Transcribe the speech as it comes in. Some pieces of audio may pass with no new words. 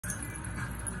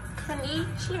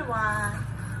Konnichiwa.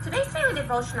 Today's daily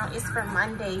devotional is for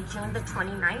Monday, June the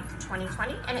 29th,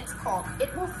 2020, and it's called,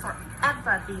 It Will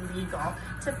Forever Be Legal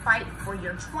to Fight for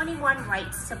Your 21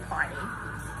 Rights to Party.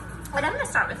 And I'm going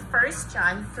to start with 1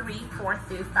 John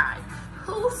 3:4-5.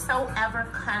 Whosoever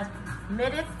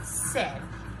committeth sin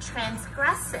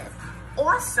transgresseth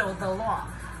also the law,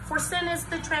 for sin is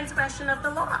the transgression of the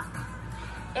law.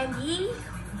 And you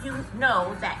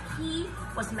know that he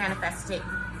was manifested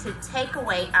to take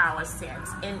away our sins,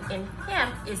 and in him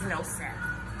is no sin.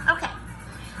 Okay.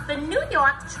 The New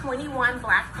York 21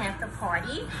 Black Panther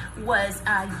Party was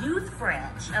a youth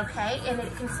branch, okay, and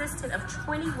it consisted of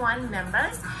 21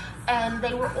 members, and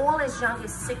they were all as young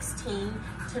as 16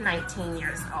 to 19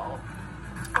 years old.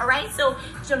 All right, so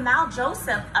Jamal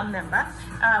Joseph, a member,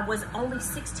 was only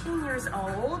 16 years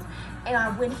old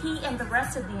when he and the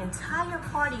rest of the entire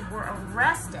party were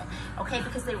arrested, okay,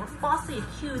 because they were falsely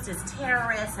accused as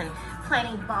terrorists and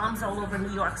planting bombs all over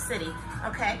New York City,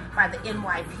 okay, by the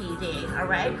NYPD, all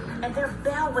right? And their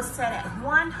bail was set at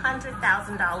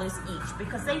 $100,000 each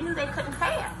because they knew they couldn't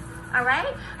pay it. All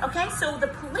right, okay, so the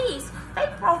police, they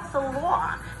broke the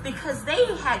law because they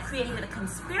had created a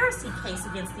conspiracy case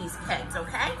against these kids,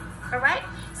 okay? All right,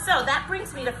 so that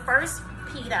brings me to 1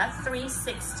 Peter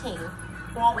 3:16.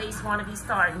 Always want to be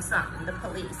starting something, the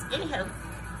police. Anywho,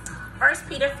 1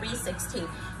 Peter 3:16.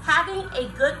 Having a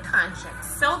good conscience,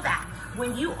 so that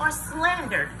when you are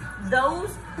slandered,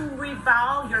 those who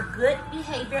revile your good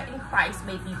behavior in Christ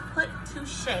may be put to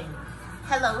shame.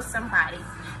 Hello, somebody.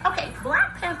 Okay,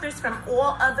 Black Panthers from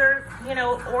all other,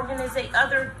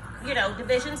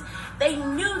 divisions, they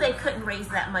knew they couldn't raise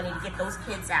that money to get those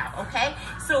kids out, okay?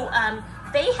 So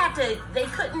they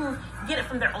couldn't get it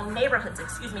from their own neighborhoods,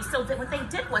 So what they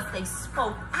did was they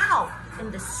spoke out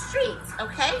in the streets,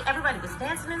 okay? Everybody was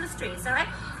dancing in the streets, all right?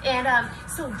 And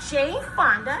so Jane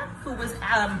Fonda, who was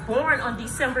born on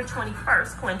December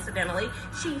 21st, coincidentally,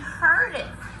 she heard it,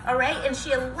 all right? And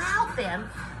she allowed them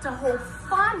to hold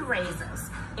fundraisers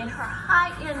in her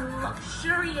high-end,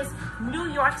 luxurious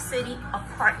New York City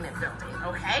apartment building,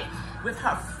 okay? With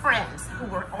her friends who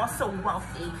were also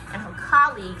wealthy and her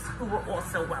colleagues who were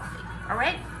also wealthy, all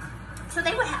right? So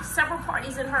they would have several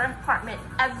parties in her apartment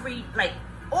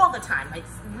all the time,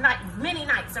 many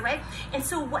nights, all right? And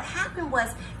so what happened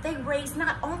was they raised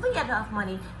not only enough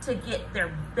money to get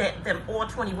them all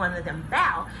 21 of them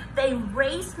bail, they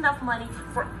raised enough money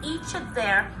for each of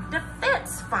their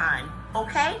defense fund,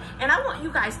 okay? And I want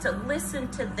you guys to listen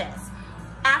to this.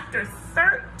 After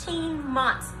 13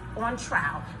 months on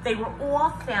trial, they were all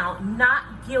found not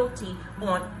guilty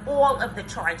on all of the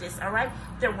charges, all right?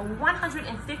 There were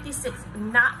 156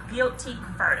 not guilty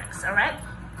verdicts, all right?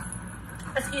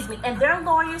 And their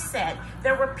lawyer said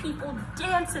there were people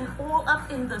dancing all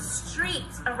up in the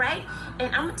streets, all right?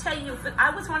 And I'm gonna tell you, if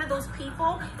I was one of those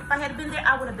people, if I had been there,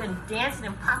 I would have been dancing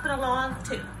and popping along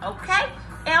too, okay?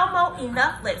 Elmo,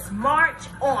 enough, let's march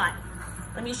on.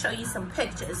 Let me show you some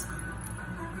pictures.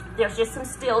 There's just some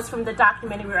stills from the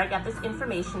documentary where I got this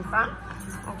information from,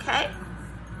 okay?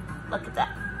 Look at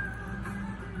that.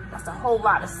 That's a whole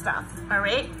lot of stuff, all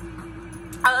right?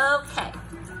 Okay.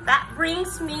 That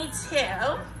brings me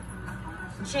to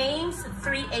James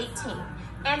 3:18.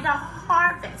 And the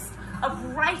harvest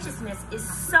of righteousness is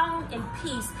sown in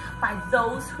peace by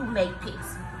those who make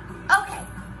peace. Okay.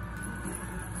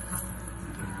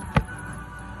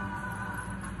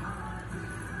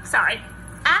 Sorry.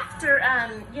 After,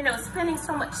 spending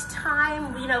so much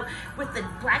time, with the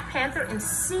Black Panther and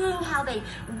seeing how they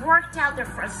worked out their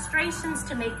frustrations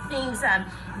to make things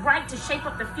right, to shape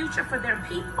up the future for their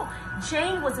people,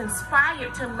 Jane was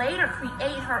inspired to later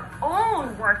create her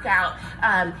own workout,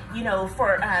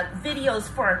 for videos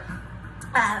for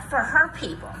her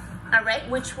people. All right,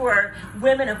 which were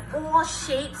women of all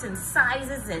shapes and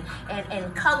sizes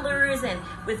and colors, and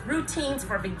with routines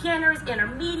for beginners,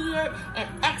 intermediate, and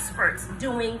experts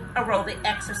doing aerobic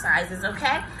exercises,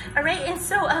 okay? All right, and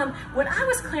so when I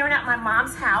was clearing out my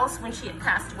mom's house when she had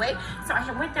passed away, so I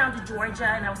went down to Georgia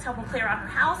and I was helping clear out her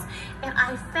house, and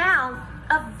I found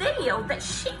a video that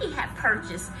she had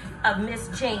purchased of Miss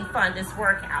Jane Fonda's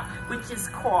workout, which is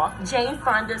called Jane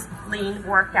Fonda's Lean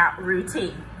Workout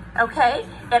Routine. Okay,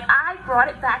 and I brought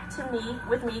it back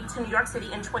with me to New York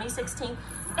City in 2016,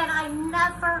 and I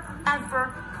never,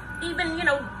 ever even,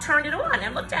 turned it on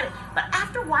and looked at it. But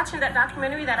after watching that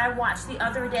documentary that I watched the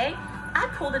other day, I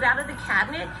pulled it out of the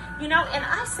cabinet, and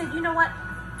I said, you know what?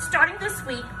 starting this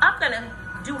week, I'm gonna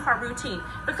do her routine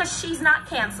because she's not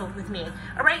canceled with me.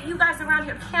 All right, you guys around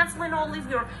here canceling all of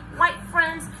your white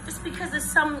friends just because of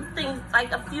something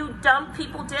like a few dumb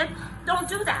people did. Don't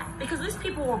do that, because these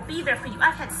people will be there for you.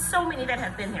 I've had so many that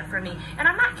have been here for me, and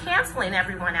I'm not canceling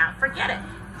everyone out. Forget it.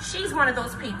 She's one of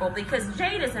those people because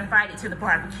Jade is invited to the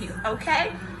barbecue,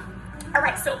 okay? All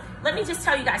right, so let me just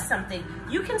tell you guys something.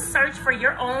 You can search for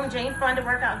your own Jane Fonda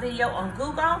workout video on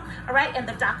Google, all right, and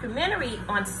the documentary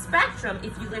on Spectrum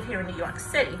if you live here in New York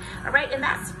City, all right, and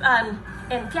that's,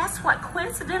 and guess what?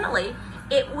 Coincidentally,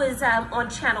 it was on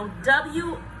channel WILIW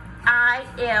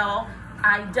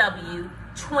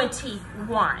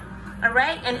 21, all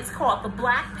right, and it's called The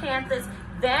Black Panthers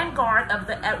Vanguard of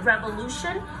the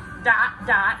Revolution, ...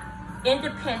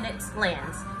 Independence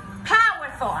Lens.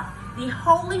 Power thought. The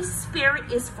Holy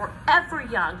Spirit is forever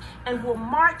young and will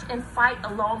march and fight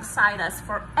alongside us,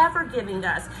 forever giving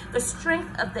us the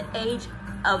strength of the age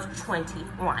of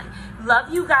 21.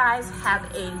 Love you guys. Have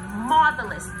a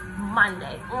marvelous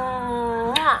Monday.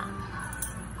 Mwah.